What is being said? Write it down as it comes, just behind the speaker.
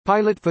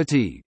Pilot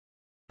fatigue.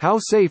 How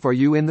safe are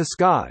you in the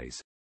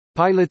skies?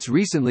 Pilots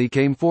recently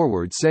came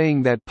forward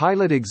saying that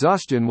pilot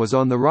exhaustion was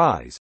on the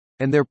rise,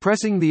 and they're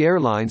pressing the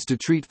airlines to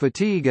treat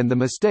fatigue and the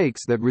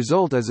mistakes that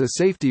result as a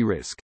safety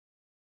risk.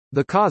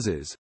 The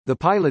causes, the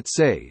pilots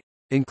say,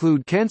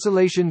 include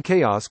cancellation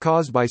chaos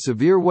caused by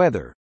severe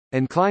weather,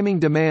 and climbing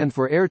demand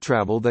for air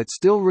travel that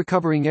still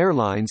recovering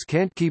airlines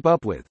can't keep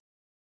up with.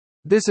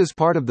 This is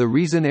part of the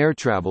reason air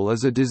travel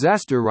is a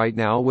disaster right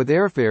now, with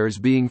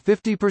airfares being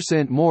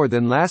 50% more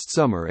than last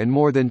summer and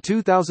more than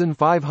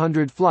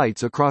 2,500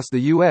 flights across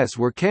the U.S.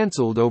 were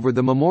cancelled over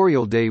the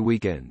Memorial Day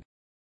weekend.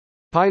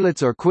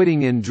 Pilots are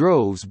quitting in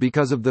droves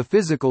because of the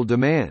physical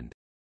demand.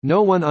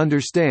 No one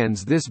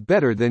understands this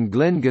better than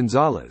Glenn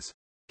Gonzalez.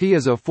 He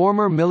is a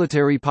former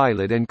military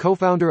pilot and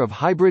co-founder of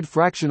hybrid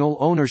fractional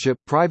ownership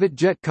private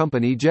jet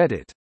company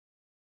JetIt.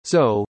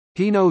 So,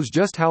 he knows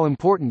just how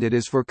important it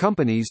is for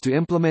companies to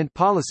implement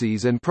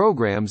policies and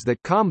programs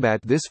that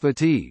combat this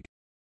fatigue.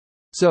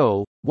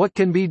 So, what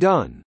can be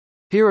done?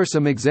 Here are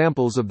some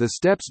examples of the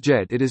steps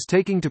JetIt is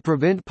taking to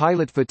prevent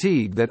pilot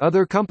fatigue that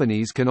other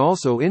companies can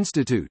also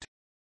institute.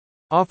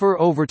 Offer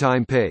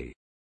overtime pay.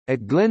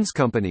 At Glenn's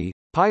company,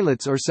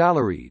 pilots are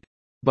salaried.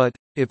 But,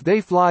 if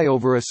they fly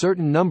over a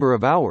certain number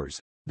of hours,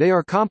 they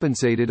are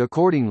compensated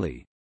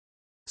accordingly.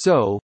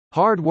 So,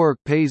 hard work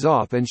pays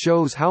off and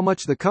shows how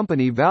much the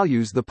company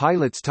values the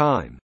pilot's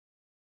time.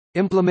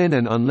 Implement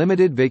an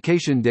unlimited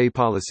vacation day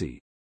policy.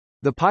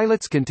 The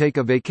pilots can take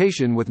a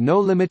vacation with no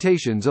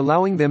limitations,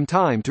 allowing them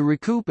time to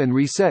recoup and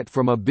reset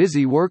from a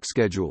busy work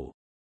schedule.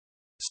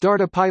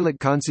 Start a pilot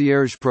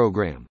concierge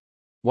program.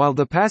 While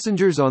the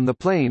passengers on the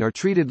plane are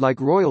treated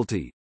like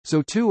royalty,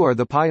 so too are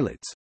the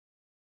pilots.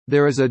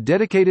 There is a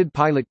dedicated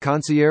pilot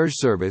concierge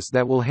service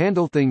that will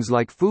handle things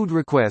like food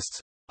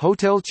requests,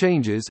 hotel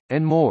changes,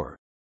 and more.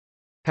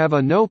 Have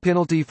a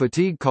no-penalty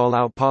fatigue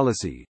call-out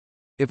policy.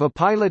 If a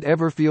pilot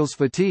ever feels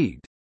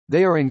fatigued,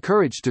 they are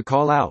encouraged to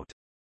call out.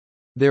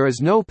 There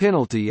is no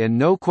penalty and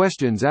no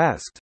questions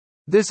asked.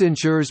 This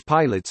ensures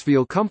pilots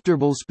feel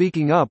comfortable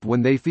speaking up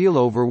when they feel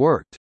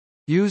overworked.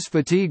 Use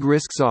fatigue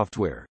risk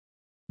software.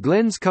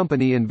 Glenn's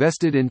company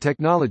invested in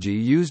technology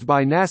used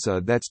by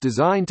NASA that's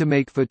designed to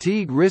make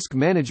fatigue risk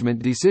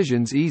management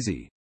decisions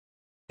easy.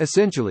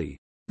 Essentially,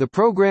 the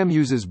program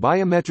uses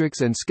biometrics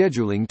and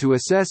scheduling to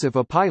assess if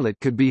a pilot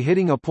could be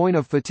hitting a point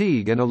of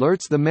fatigue and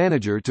alerts the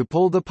manager to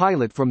pull the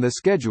pilot from the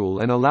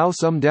schedule and allow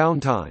some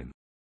downtime.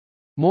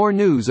 More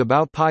news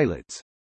about pilots.